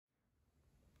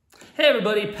Hey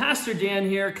everybody, Pastor Dan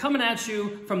here, coming at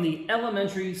you from the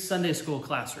elementary Sunday school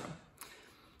classroom.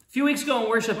 A few weeks ago in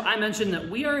worship, I mentioned that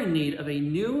we are in need of a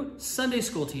new Sunday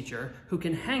school teacher who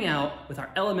can hang out with our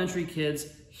elementary kids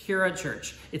here at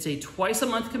church. It's a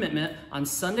twice-a-month commitment on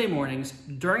Sunday mornings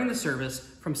during the service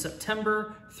from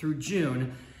September through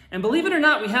June. And believe it or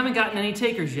not, we haven't gotten any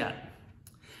takers yet.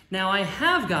 Now, I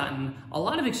have gotten a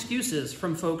lot of excuses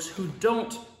from folks who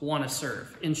don't want to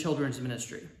serve in children's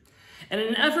ministry. And in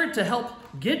an effort to help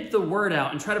get the word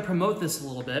out and try to promote this a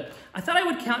little bit, I thought I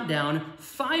would count down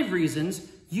 5 reasons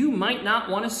you might not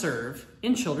want to serve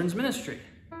in children's ministry.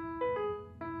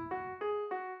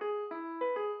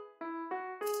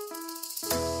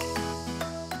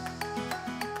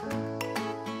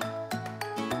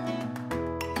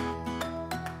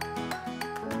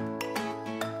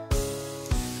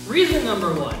 Reason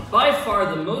number 1, by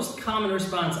far the most common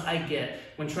response I get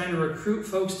when trying to recruit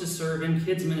folks to serve in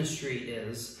kids ministry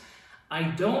is, I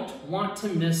don't want to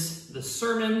miss the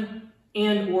sermon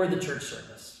and or the church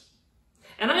service.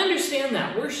 And I understand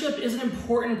that. Worship is an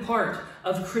important part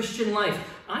of Christian life.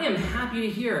 I am happy to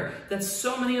hear that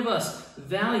so many of us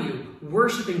value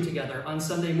worshiping together on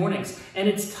Sunday mornings. And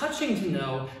it's touching to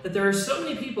know that there are so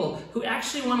many people who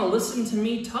actually want to listen to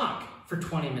me talk for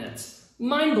 20 minutes.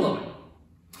 Mind-blowing.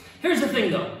 Here's the thing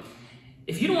though,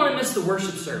 if you don't want to miss the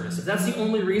worship service, if that's the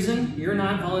only reason you're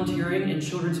not volunteering in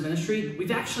children's ministry,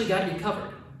 we've actually got you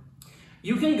covered.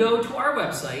 You can go to our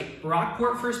website,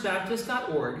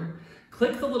 brockportfirstbaptist.org,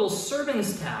 click the little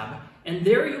sermons tab, and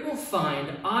there you will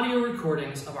find audio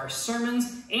recordings of our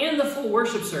sermons and the full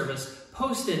worship service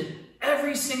posted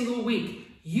every single week,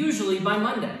 usually by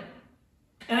Monday.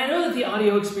 And I know that the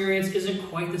audio experience isn't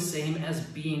quite the same as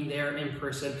being there in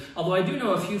person, although I do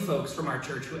know a few folks from our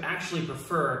church who actually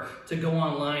prefer to go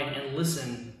online and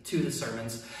listen to the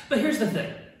sermons. But here's the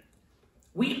thing.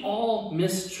 We all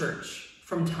miss church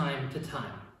from time to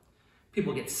time.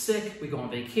 People get sick, we go on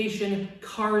vacation,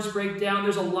 cars break down.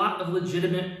 There's a lot of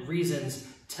legitimate reasons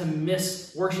to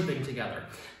miss worshiping together.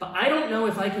 But I don't know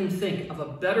if I can think of a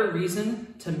better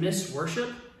reason to miss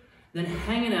worship than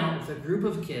hanging out with a group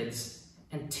of kids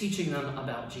and teaching them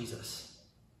about Jesus.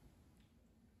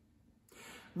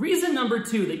 Reason number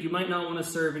 2 that you might not want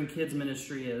to serve in kids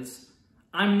ministry is,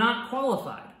 I'm not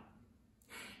qualified.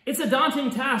 It's a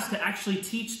daunting task to actually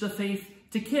teach the faith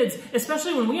to kids,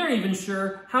 especially when we aren't even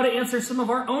sure how to answer some of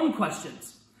our own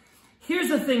questions. Here's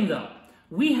the thing though,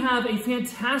 we have a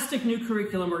fantastic new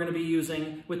curriculum we're going to be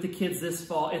using with the kids this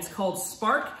fall. It's called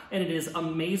Spark, and it is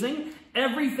amazing.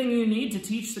 Everything you need to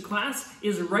teach the class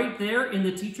is right there in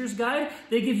the teacher's guide.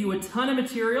 They give you a ton of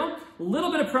material. A little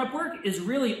bit of prep work is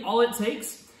really all it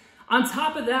takes. On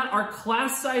top of that, our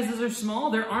class sizes are small.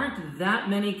 There aren't that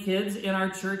many kids in our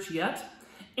church yet.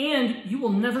 And you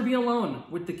will never be alone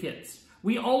with the kids.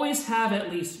 We always have at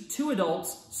least 2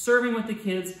 adults serving with the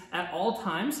kids at all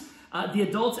times. The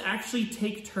adults actually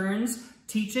take turns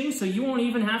teaching, so you won't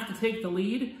even have to take the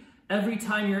lead every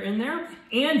time you're in there,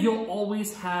 and you'll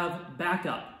always have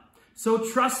backup. So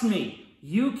trust me,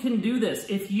 you can do this.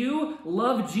 If you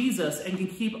love Jesus and can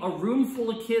keep a room full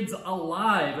of kids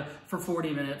alive for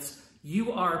 40 minutes,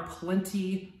 you are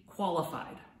plenty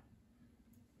qualified.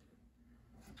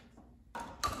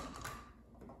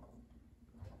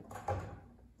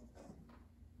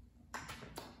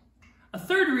 A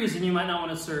third reason you might not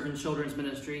want to serve in children's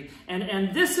ministry,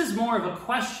 and this is more of a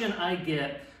question I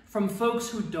get from folks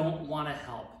who don't want to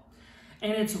help.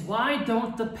 And it's, why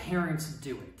don't the parents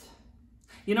do it?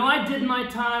 You know, I did my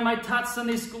time, I taught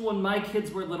Sunday school when my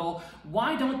kids were little.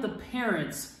 Why don't the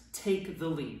parents take the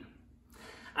lead?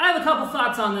 I have a couple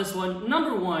thoughts on this one.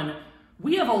 Number 1,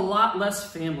 we have a lot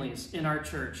less families in our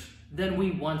church than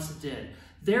we once did.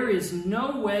 There is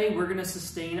no way we're going to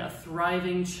sustain a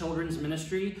thriving children's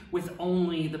ministry with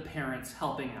only the parents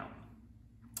helping out.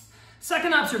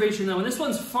 Second observation, though, and this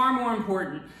one's far more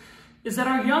important, is that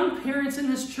our young parents in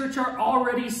this church are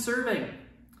already serving.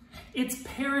 It's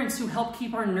parents who help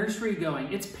keep our nursery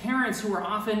going. It's parents who are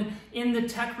often in the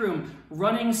tech room,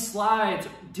 running slides,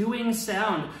 doing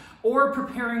sound, or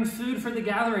preparing food for the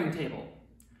gathering table.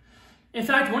 In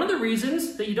fact, one of the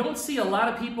reasons that you don't see a lot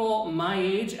of people my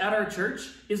age at our church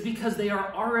is because they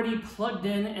are already plugged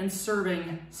in and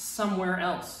serving somewhere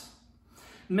else.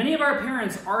 Many of our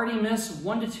parents already miss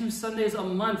 1 to 2 Sundays a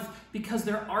month because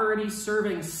they're already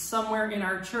serving somewhere in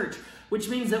our church, which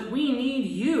means that we need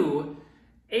you,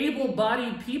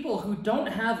 able-bodied people who don't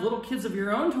have little kids of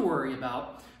your own to worry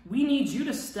about. We need you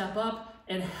to step up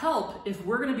and help if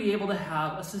we're going to be able to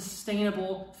have a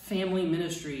sustainable family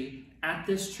ministry at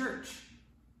this church.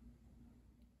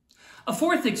 A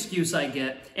fourth excuse I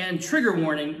get, and trigger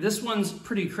warning, this one's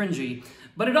pretty cringy,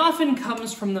 but it often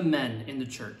comes from the men in the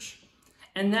church.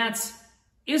 And that's,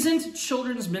 isn't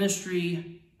children's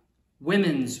ministry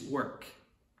women's work?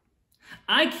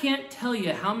 I can't tell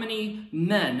you how many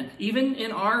men, even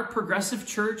in our progressive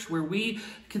church where we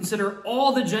consider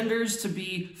all the genders to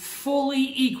be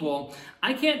fully equal,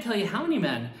 I can't tell you how many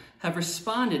men have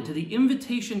responded to the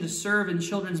invitation to serve in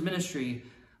children's ministry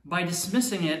by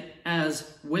dismissing it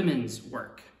as women's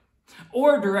work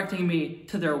or directing me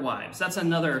to their wives. That's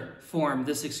another form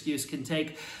this excuse can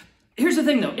take. Here's the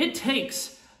thing though, it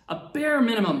takes a bare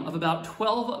minimum of about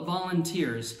 12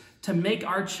 volunteers to make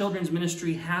our children's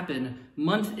ministry happen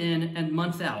month in and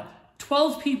month out.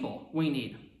 12 people we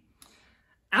need.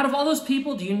 Out of all those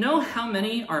people, do you know how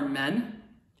many are men?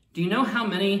 Do you know how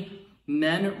many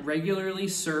men regularly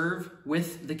serve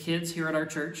with the kids here at our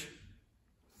church?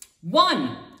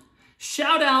 1.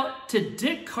 Shout out to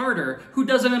Dick Carter, who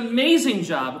does an amazing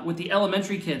job with the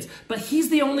elementary kids, but he's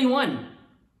the only one.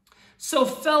 So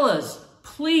fellas,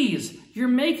 please, you're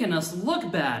making us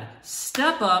look bad.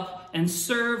 Step up and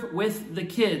serve with the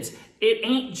kids. It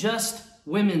ain't just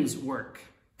women's work.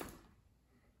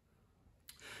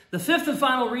 The fifth and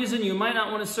final reason you might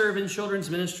not want to serve in children's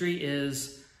ministry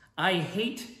is, I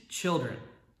hate children.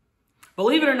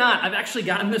 Believe it or not, I've actually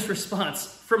gotten this response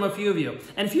from a few of you.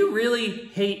 And if you really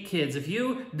hate kids, if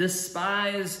you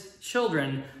despise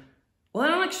children, well, I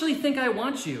don't actually think I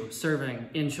want you serving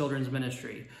in children's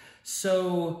ministry.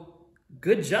 So,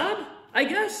 good job, I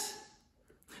guess.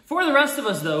 For the rest of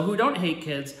us, though, who don't hate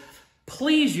kids,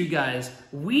 please, you guys,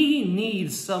 we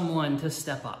need someone to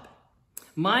step up.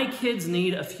 My kids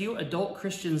need a few adult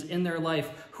Christians in their life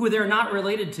who they're not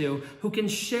related to, who can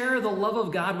share the love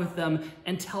of God with them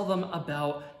and tell them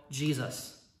about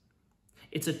Jesus.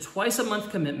 It's a twice-a-month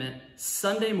commitment,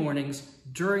 Sunday mornings,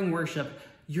 during worship.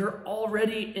 You're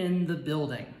already in the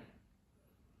building.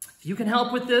 If you can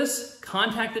help with this,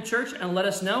 contact the church and let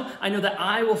us know. I know that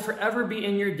I will forever be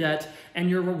in your debt, and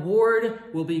your reward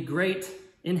will be great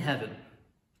in heaven.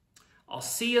 I'll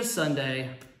see you Sunday.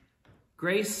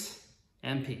 Grace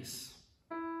and peace.